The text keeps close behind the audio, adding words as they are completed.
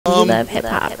love hip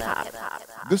hop.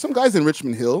 There's some guys in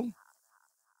Richmond Hill,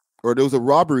 or there was a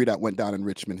robbery that went down in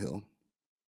Richmond Hill.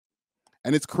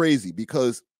 And it's crazy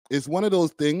because it's one of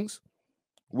those things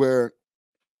where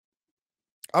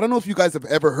I don't know if you guys have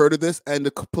ever heard of this. And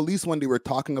the police, when they were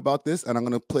talking about this, and I'm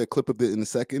going to play a clip of it in a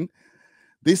second,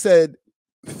 they said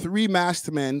 3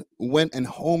 masked men went and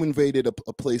home invaded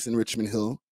a place in Richmond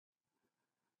Hill,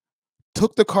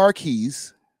 took the car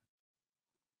keys,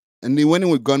 and they went in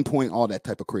with gunpoint, all that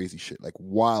type of crazy shit, like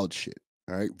wild shit.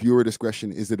 All right. Viewer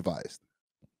discretion is advised.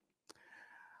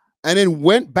 And then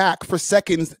went back for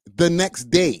seconds the next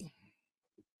day.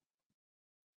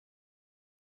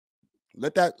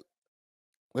 Let that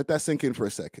sink in for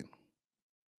a second.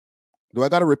 Do I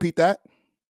got to repeat that?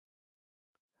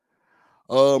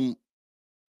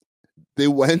 They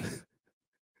went,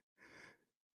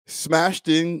 smashed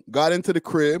in, got into the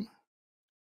crib.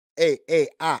 Hey,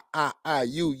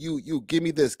 you, give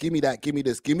me this, give me that, give me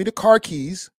this, give me the car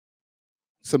keys.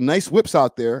 Some nice whips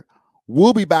out there.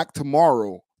 We'll be back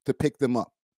tomorrow to pick them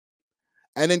up.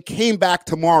 And then came back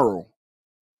tomorrow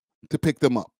to pick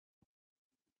them up.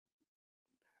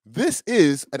 This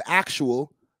is an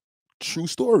actual true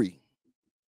story.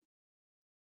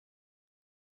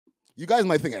 You guys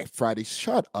might think, hey, Friday,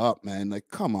 shut up, man. Like,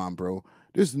 come on, bro.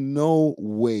 There's no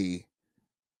way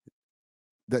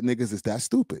that niggas is that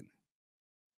stupid.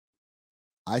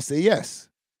 I say yes.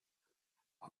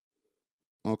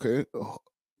 Okay.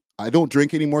 I don't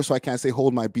drink anymore, so I can't say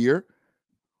hold my beer.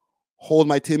 Hold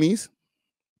my Timmies.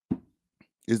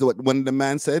 Is what one of the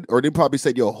man said? Or they probably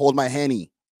said, yo, hold my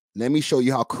Henny. Let me show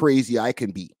you how crazy I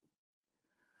can be.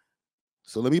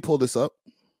 So let me pull this up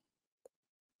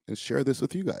and share this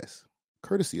with you guys,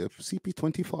 courtesy of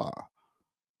CP24.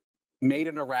 Made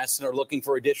an arrest and are looking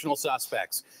for additional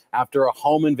suspects after a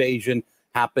home invasion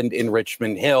happened in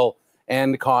Richmond Hill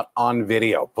and caught on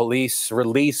video. Police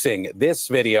releasing this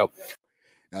video.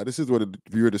 Now, this is what a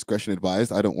viewer discretion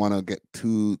advised. I don't want to get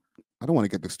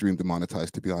the stream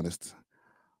demonetized, to be honest.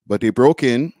 But they broke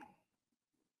in,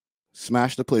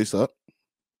 smashed the place up.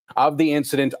 Of the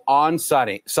incident on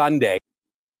Sunday.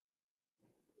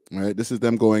 All right, this is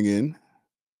them going in.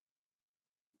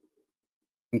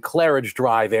 In Claridge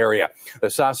Drive area. The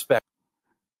suspect,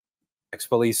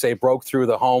 police say, broke through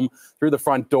the home, through the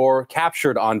front door,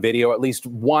 captured on video. At least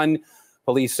one,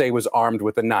 police say, was armed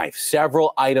with a knife.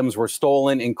 Several items were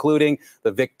stolen, including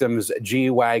the victim's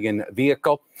G-Wagon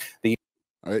vehicle.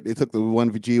 All right, they took the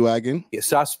one G-Wagon. The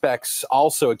suspects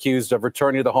also accused of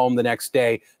returning to the home the next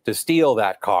day to steal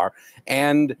that car,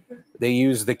 and they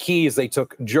used the keys they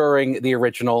took during the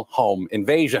original home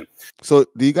invasion. So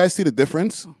do you guys see the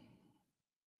difference?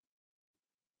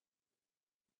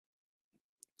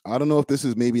 I don't know if this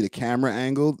is maybe the camera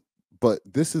angle, but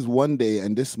this is one day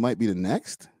and this might be the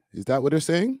next. Is that what they're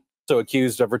saying? So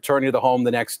accused of returning to the home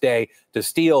the next day to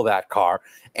steal that car,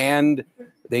 and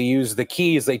they used the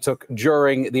keys they took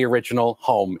during the original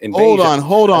home invasion.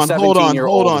 Hold on.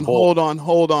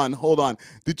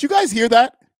 Did you guys hear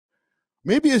that?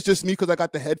 Maybe it's just me because I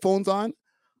got the headphones on.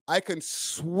 I can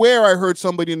swear I heard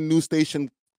somebody in the news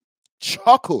station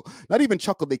chuckle. Not even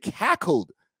chuckle, they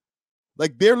cackled.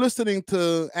 Like they're listening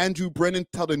to Andrew Brennan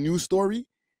tell the news story,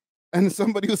 and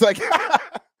somebody was like,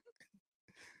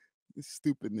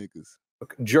 stupid niggas.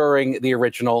 During the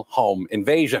original home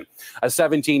invasion. A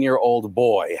 17-year-old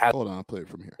boy had, hold on, I'll play it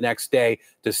from here, the next day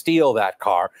to steal that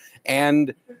car,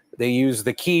 and they used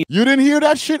the key. You didn't hear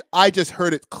that shit? I just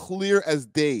heard it clear as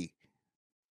day.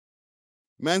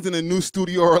 Man's in a new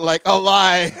studio or like, a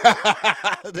lie.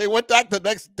 They went back the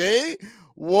next day?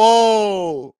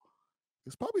 Whoa.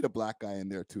 There's probably the black guy in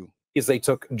there too. Is they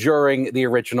took during the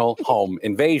original home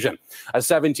invasion. A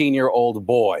 17-year-old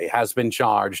boy has been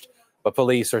charged, but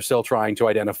police are still trying to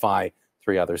identify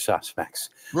 3 other suspects.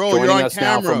 Bro, joining you're on us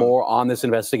camera. now for more on this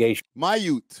investigation. My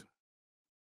youth.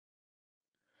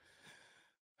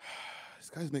 These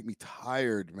guys make me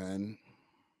tired, man.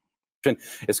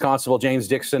 Is Constable James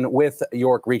Dixon with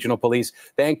York Regional Police.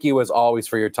 Thank you, as always,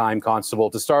 for your time, Constable.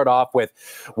 To start off with,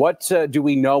 what do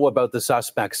we know about the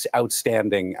suspects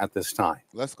outstanding at this time?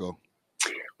 Let's go.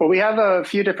 Well, we have a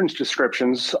few different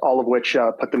descriptions, all of which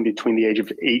put them between the age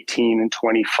of 18 and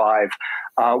 25.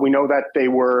 We know that they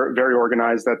were very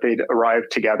organized, that they'd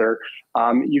arrived together.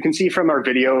 You can see from our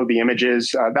video, the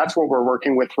images, that's what we're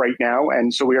working with right now.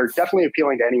 And so we are definitely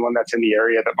appealing to anyone that's in the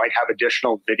area that might have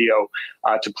additional video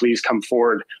to please come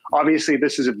forward. Obviously,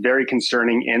 this is a very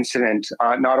concerning incident,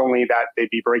 not only that they'd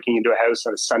be breaking into a house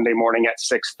on a Sunday morning at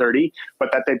 6:30,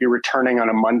 but that they'd be returning on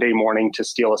a Monday morning to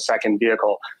steal a second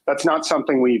vehicle. That's not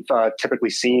something we've typically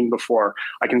seen before.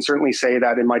 I can certainly say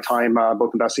that in my time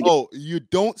both investigating. Oh, you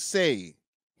don't say.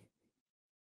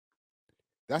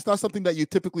 That's not something that you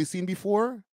typically seen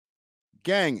before.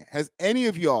 Gang, has any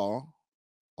of y'all...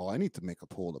 Oh, I need to make a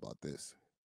poll about this.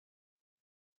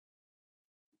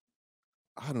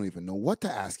 I don't even know what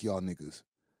to ask y'all niggas.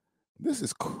 This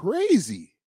is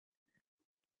crazy.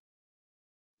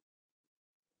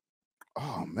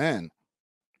 Oh, man.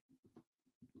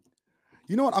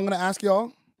 You know what I'm going to ask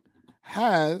y'all?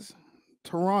 Has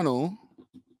Toronto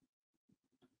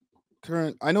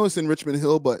turned... I know it's in Richmond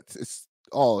Hill, but it's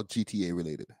all GTA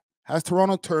related. Has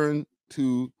Toronto turned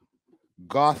to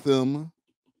Gotham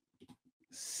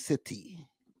City?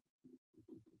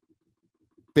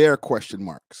 Bare question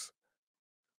marks.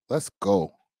 Let's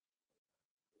go.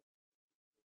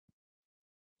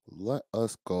 Let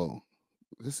us go.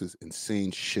 This is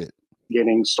insane shit.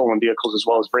 Getting stolen vehicles as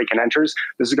well as break and enters.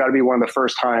 This has got to be one of the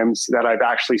first times that I've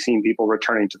actually seen people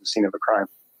returning to the scene of a crime.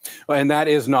 And that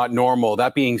is not normal.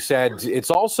 That being said,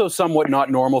 it's also somewhat not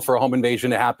normal for a home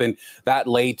invasion to happen that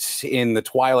late in the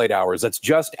twilight hours. That's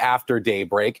just after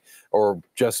daybreak or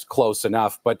just close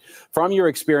enough. But from your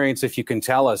experience, if you can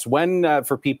tell us, when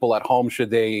for people at home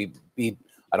should they be,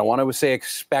 I don't want to say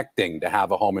expecting to have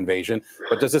a home invasion,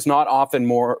 but does this not often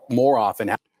more often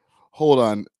happen? Hold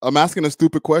on. I'm asking a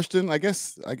stupid question. I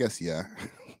guess yeah.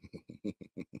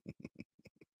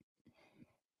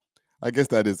 I guess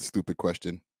that is a stupid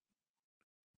question.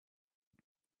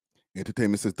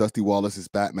 Entertainment says Dusty Wallace is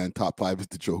Batman. Top 5 is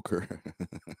the Joker.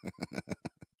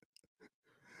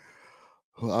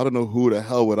 Well, I don't know who the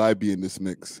hell would I be in this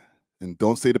mix. And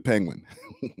don't say the Penguin.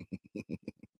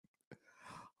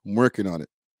 I'm working on it.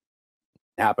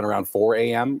 Happen around 4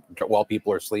 a.m. while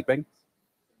people are sleeping?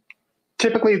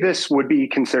 Typically, this would be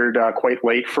considered quite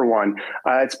late for one.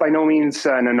 It's by no means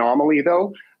an anomaly,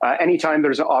 though. Anytime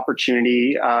there's an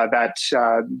opportunity that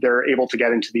they're able to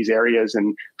get into these areas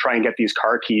and try and get these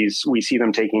car keys, we see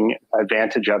them taking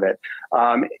advantage of it.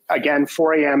 Again,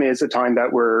 4 a.m. is a time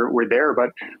that we're there,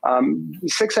 but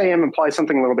 6 a.m. implies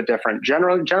something a little bit different.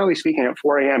 Generally speaking, at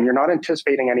 4 a.m., you're not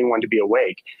anticipating anyone to be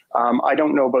awake. I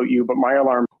don't know about you, but my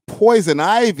alarm... Poison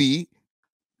ivy?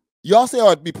 Y'all say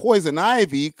it'd be poison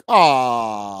ivy?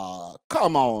 Ah,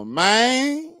 come on,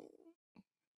 man.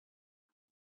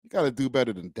 You got to do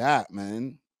better than that,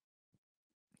 man.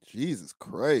 Jesus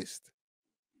Christ.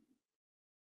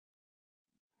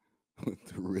 The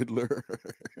Riddler.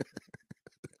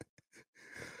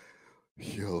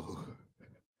 Yo.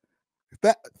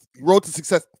 That road to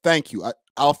success. Thank you.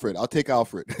 Alfred. I'll take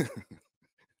Alfred.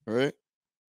 All right.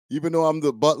 Even though I'm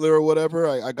the butler or whatever,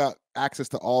 I got access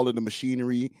to all of the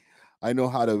machinery. I know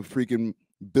how to freaking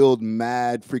build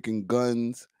mad freaking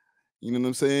guns. You know what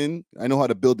I'm saying? I know how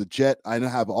to build a jet. I know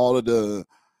have all of the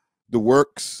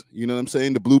works. You know what I'm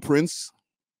saying? The blueprints.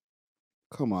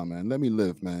 Come on, man. Let me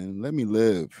live, man. Let me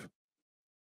live.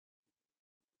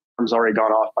 Already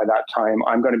gone off by that time.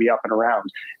 I'm going to be up and around.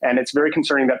 And it's very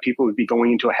concerning that people would be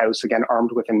going into a house, again,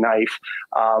 armed with a knife,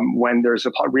 when there's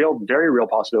a very real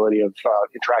possibility of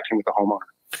interacting with the homeowner.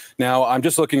 Now, I'm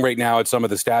just looking right now at some of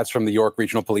the stats from the York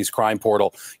Regional Police Crime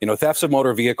Portal. You know, thefts of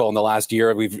motor vehicle in the last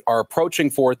year, we are approaching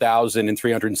 4,000 in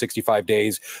 365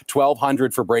 days,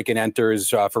 1,200 for break and enters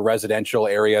for residential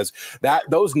areas.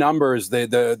 Those numbers,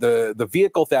 the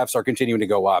vehicle thefts are continuing to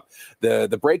go up.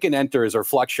 The break and enters are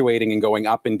fluctuating and going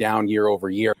up and down year over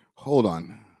year. Hold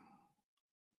on.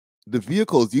 The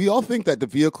vehicles, do y'all think that the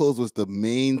vehicles was the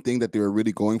main thing that they were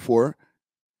really going for?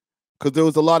 Because there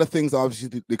was a lot of things,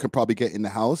 obviously, they could probably get in the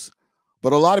house,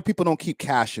 but a lot of people don't keep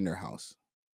cash in their house.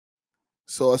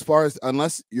 So as far as,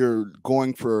 unless you're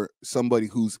going for somebody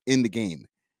who's in the game,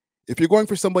 if you're going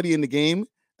for somebody in the game,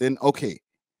 then okay,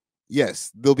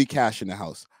 yes, there'll be cash in the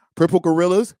house. Purple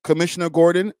Gorillas, Commissioner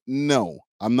Gordon, no,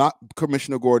 I'm not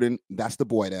Commissioner Gordon. That's the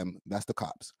boy, that's the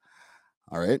cops.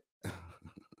 All right.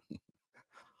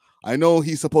 I know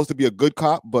he's supposed to be a good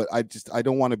cop, but I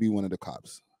don't want to be one of the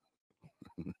cops.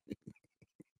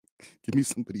 Give me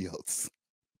somebody else.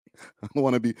 I don't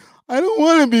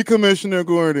want to be Commissioner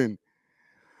Gordon.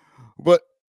 But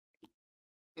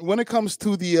when it comes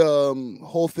to the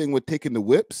whole thing with taking the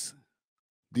whips,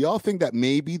 do y'all think that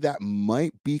maybe that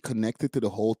might be connected to the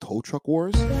whole tow truck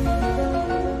wars?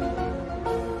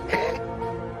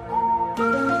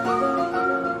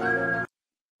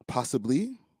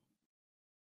 Possibly.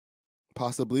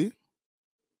 Possibly.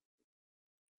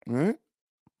 All right.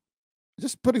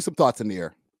 Just putting some thoughts in the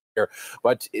air.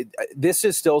 But this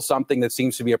is still something that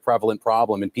seems to be a prevalent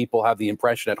problem, and people have the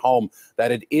impression at home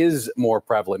that it is more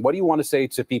prevalent. What do you want to say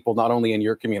to people not only in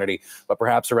your community, but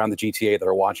perhaps around the GTA that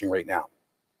are watching right now?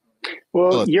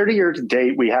 Well, year to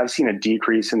date, we have seen a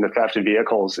decrease in the theft of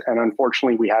vehicles. And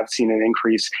unfortunately, we have seen an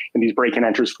increase in these break and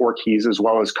enters for keys as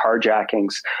well as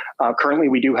carjackings. Currently,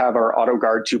 we do have our Auto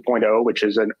Guard 2.0, which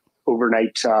is an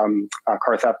overnight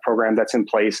car theft program that's in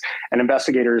place. And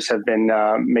investigators have been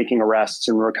making arrests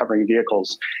and recovering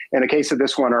vehicles. In the case of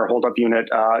this one, our holdup unit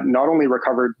not only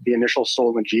recovered the initial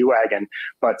stolen G-Wagon,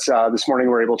 but this morning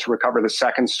we were able to recover the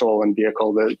second stolen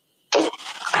vehicle.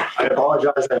 I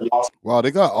apologize. I lost. Wow,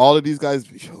 they got all of these guys.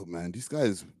 Yo, man, these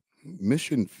guys,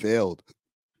 mission failed.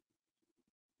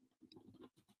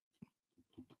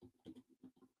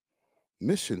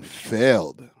 Mission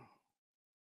failed.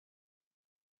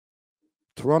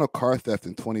 Toronto car theft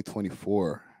in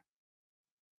 2024.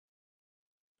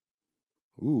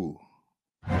 Ooh.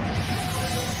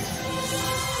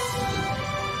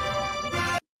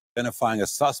 Identifying a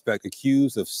suspect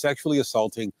accused of sexually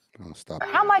assaulting. Oh, stop.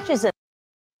 How much is it?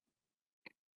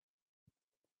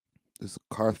 There's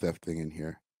a car theft thing in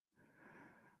here.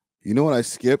 You know what? I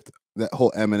skipped that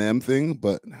whole Eminem thing,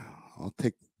 but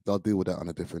I'll deal with that on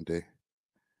a different day.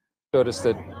 Notice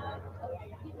that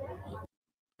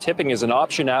tipping is an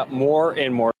option out more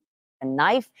and more. A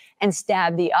knife and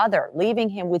stabbed the other, leaving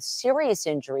him with serious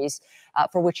injuries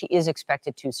for which he is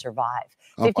expected to survive.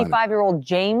 55-year-old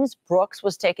James Brooks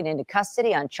was taken into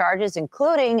custody on charges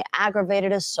including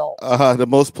aggravated assault. The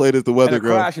most played is the weather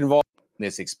girl. Crash involved.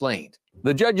 This explained.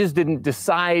 The judges didn't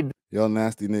decide. Y'all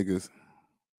nasty niggas.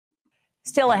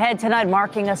 Still ahead tonight,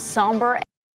 marking a somber.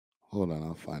 Hold on,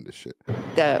 I'll find this shit.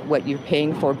 What you're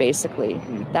paying for, basically.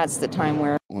 That's the time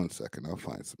where. 1 second, I'll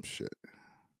find some shit.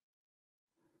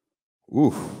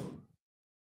 Oof.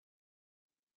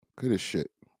 Good as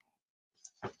shit.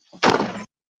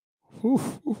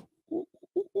 Oof.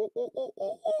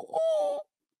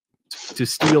 To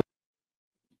steal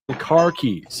car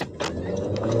keys.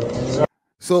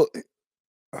 So,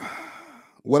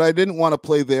 what I didn't want to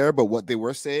play there, but what they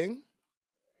were saying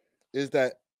is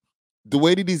that the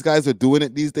way that these guys are doing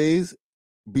it these days,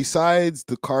 besides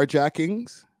the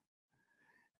carjackings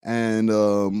and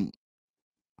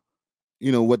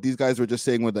what these guys were just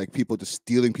saying with like people just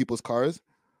stealing people's cars,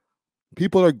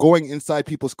 people are going inside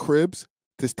people's cribs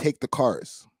to take the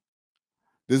cars.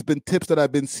 There's been tips that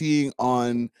I've been seeing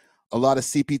on a lot of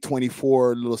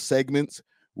CP24 little segments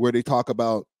where they talk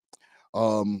about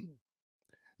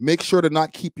make sure to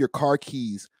not keep your car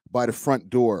keys by the front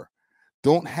door.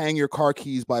 Don't hang your car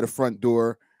keys by the front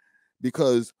door,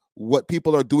 because what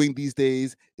people are doing these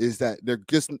days is that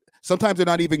sometimes they're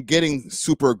not even getting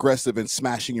super aggressive and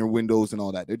smashing your windows and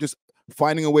all that. They're just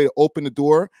finding a way to open the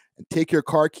door and take your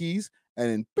car keys and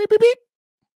then beep, beep, beep,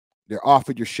 they're off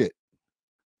with your shit.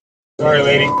 Sorry,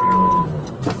 lady.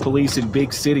 Police in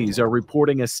big cities are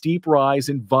reporting a steep rise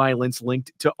in violence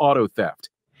linked to auto theft.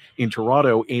 In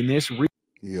Toronto, in this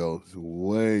Yo, there's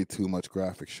way too much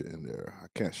graphic shit in there. I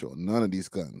can't show none of these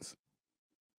guns.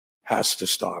 Has to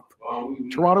stop.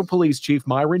 Toronto Police Chief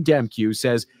Myron Demkew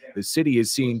says the city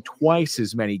is seeing twice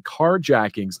as many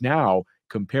carjackings now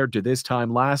compared to this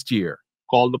time last year.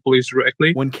 Call the police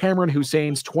directly. When Cameron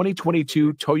Hussein's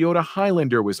 2022 Toyota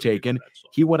Highlander was taken,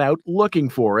 he went out looking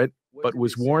for it, but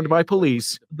was warned by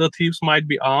police. The thieves might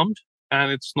be armed,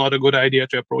 and it's not a good idea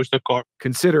to approach the car.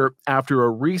 Consider, after a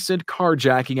recent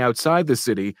carjacking outside the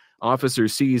city,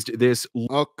 officers seized this.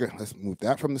 Okay, let's move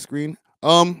that from the screen.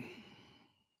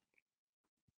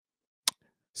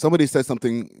 Somebody said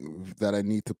something that I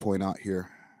need to point out here.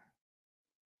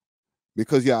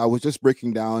 Because, yeah, I was just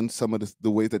breaking down some of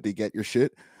the ways that they get your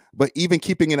shit. But even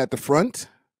keeping it at the front.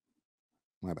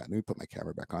 My bad. Let me put my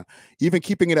camera back on. Even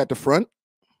keeping it at the front,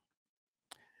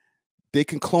 they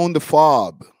can clone the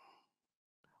fob.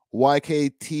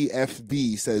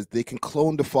 YKTFB says they can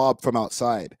clone the fob from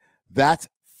outside. That's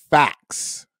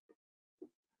facts.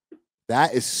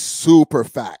 That is super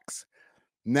facts.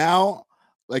 Now,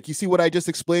 like you see what I just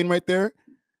explained right there?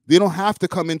 They don't have to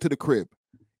come into the crib.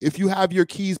 If you have your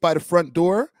keys by the front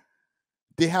door,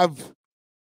 they have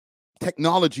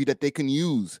technology that they can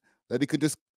use, that they could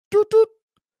just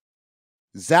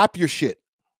zap your shit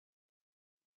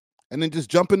and then just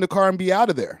jump in the car and be out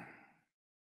of there.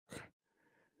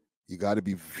 You got to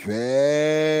be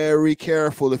very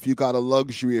careful if you got a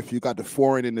luxury, if you got the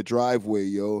foreign in the driveway,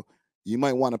 yo. You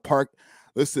might want to park.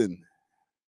 Listen,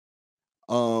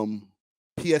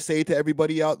 PSA to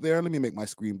everybody out there. Let me make my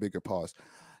screen bigger, pause.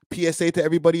 PSA to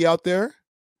everybody out there.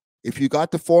 If you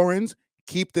got the foreigns,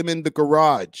 keep them in the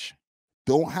garage.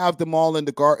 Don't have them all in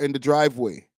the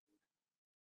driveway.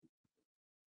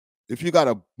 If you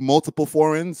got multiple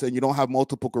foreigns and you don't have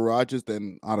multiple garages,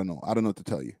 then I don't know. I don't know what to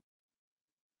tell you.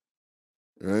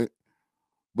 Right?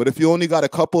 But if you only got a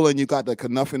couple and you got like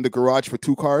enough in the garage for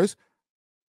 2 cars,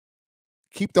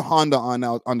 keep the Honda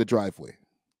out on the driveway.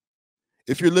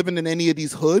 If you're living in any of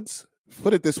these hoods,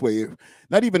 put it this way,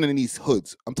 not even in these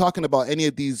hoods. I'm talking about any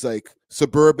of these like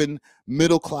suburban,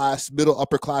 middle class, middle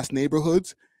upper class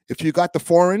neighborhoods. If you got the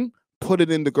foreign, put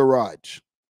it in the garage.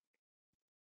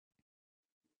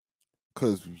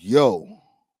 Because, yo,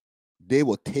 they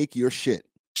will take your shit.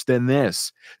 Than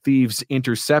this. Thieves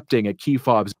intercepting a key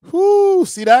fob's. Whoo,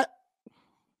 see that?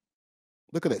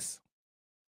 Look at this.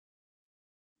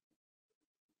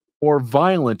 More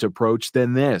violent approach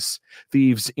than this.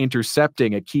 Thieves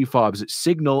intercepting a key fob's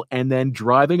signal and then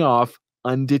driving off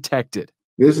undetected.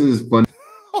 This is fun.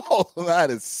 Oh,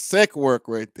 that is sick work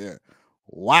right there.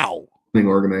 Wow.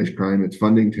 Organized crime. It's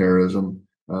funding terrorism.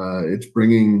 It's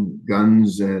bringing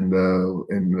guns and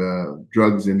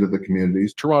drugs into the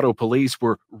communities. Toronto police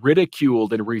were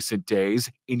ridiculed in recent days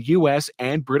in U.S.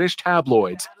 and British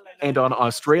tabloids and on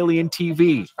Australian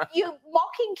TV. You're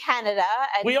mocking Canada.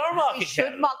 And we are mocking. We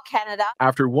should mock Canada.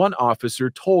 After one officer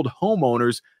told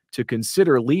homeowners to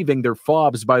consider leaving their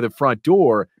fobs by the front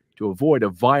door to avoid a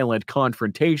violent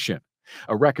confrontation.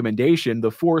 A recommendation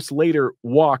the force later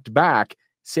walked back,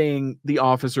 saying the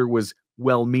officer was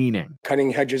well-meaning.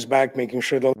 Cutting hedges back, making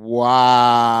sure the...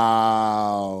 Wow.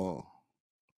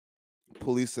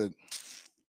 Police said,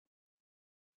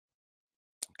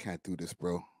 can't do this,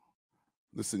 bro.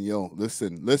 Listen, yo,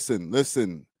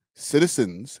 listen.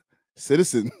 Citizens,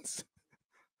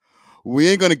 we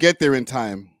ain't gonna get there in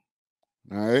time.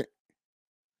 All right?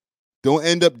 Don't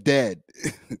end up dead.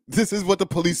 This is what the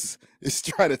police is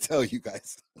trying to tell you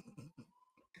guys.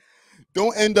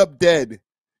 Don't end up dead.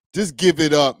 Just give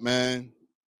it up, man.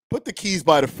 Put the keys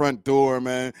by the front door,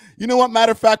 man. You know what?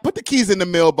 Matter of fact, put the keys in the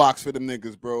mailbox for them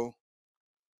niggas, bro.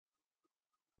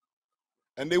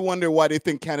 And they wonder why they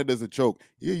think Canada's a joke.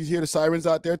 You hear the sirens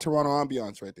out there? Toronto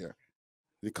ambiance right there.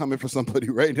 They're coming for somebody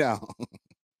right now.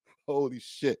 Holy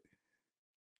shit.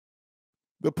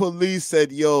 The police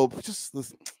said, yo, just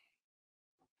listen.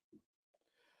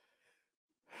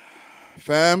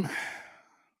 Fam,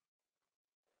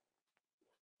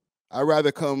 I'd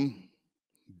rather come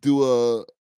do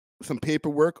some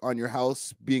paperwork on your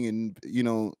house being in,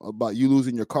 about you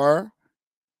losing your car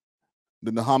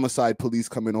than the homicide police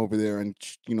coming over there and,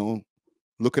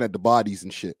 looking at the bodies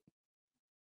and shit.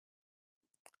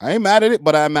 I ain't mad at it,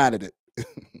 but I'm mad at it.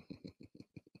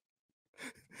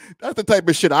 That's the type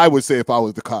of shit I would say if I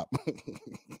was the cop.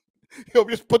 Yo,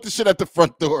 just put the shit at the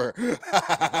front door.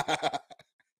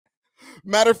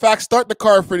 Matter of fact, start the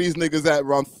car for these niggas at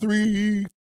around 3:30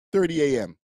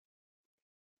 a.m.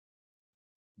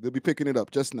 They'll be picking it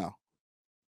up just now.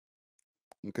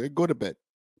 Okay, go to bed.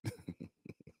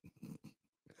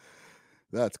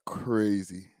 That's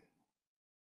crazy.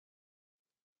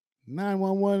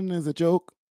 911 is a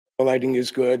joke. Lighting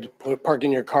is good.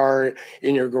 Parking your car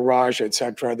in your garage,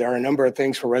 etc. There are a number of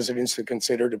things for residents to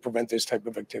consider to prevent this type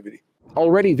of activity.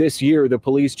 Already this year, the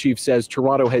police chief says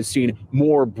Toronto has seen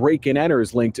more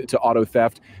break-and-enters linked to auto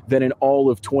theft than in all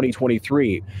of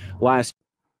 2023.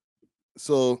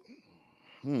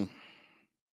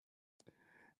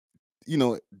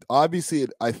 Obviously,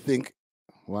 I think,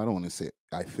 well, I don't want to say it,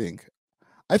 I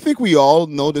think we all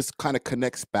know this kind of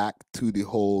connects back to the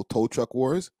whole tow truck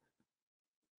wars.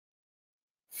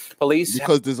 Police,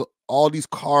 because there's all these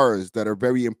cars that are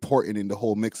very important in the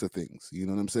whole mix of things. You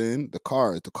know what I'm saying? The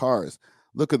cars.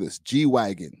 Look at this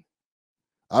G-Wagon.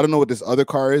 I don't know what this other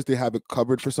car is. They have it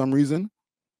covered for some reason.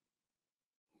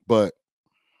 But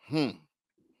who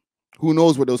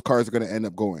knows where those cars are going to end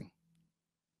up going?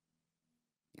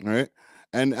 All right.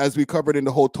 And as we covered in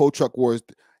the whole tow truck wars,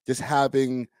 just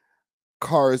having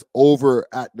cars over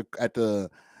at the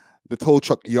tow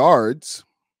truck yards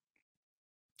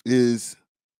is,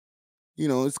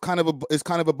 it's kind of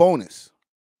a bonus.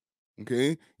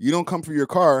 Okay, you don't come for your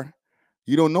car,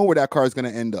 you don't know where that car is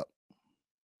going to end up.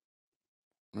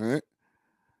 All right,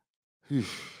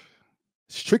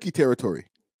 it's tricky territory.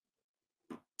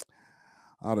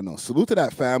 I don't know. Salute to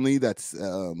that family that's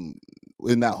in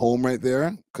that home right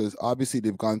there, because obviously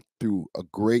they've gone through a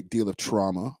great deal of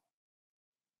trauma.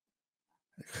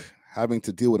 Having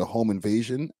to deal with a home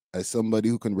invasion, as somebody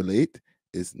who can relate,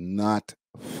 is not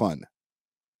fun.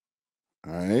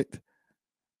 All right,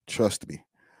 trust me.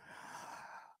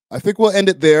 I think we'll end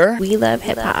it there. We love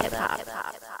hip hop.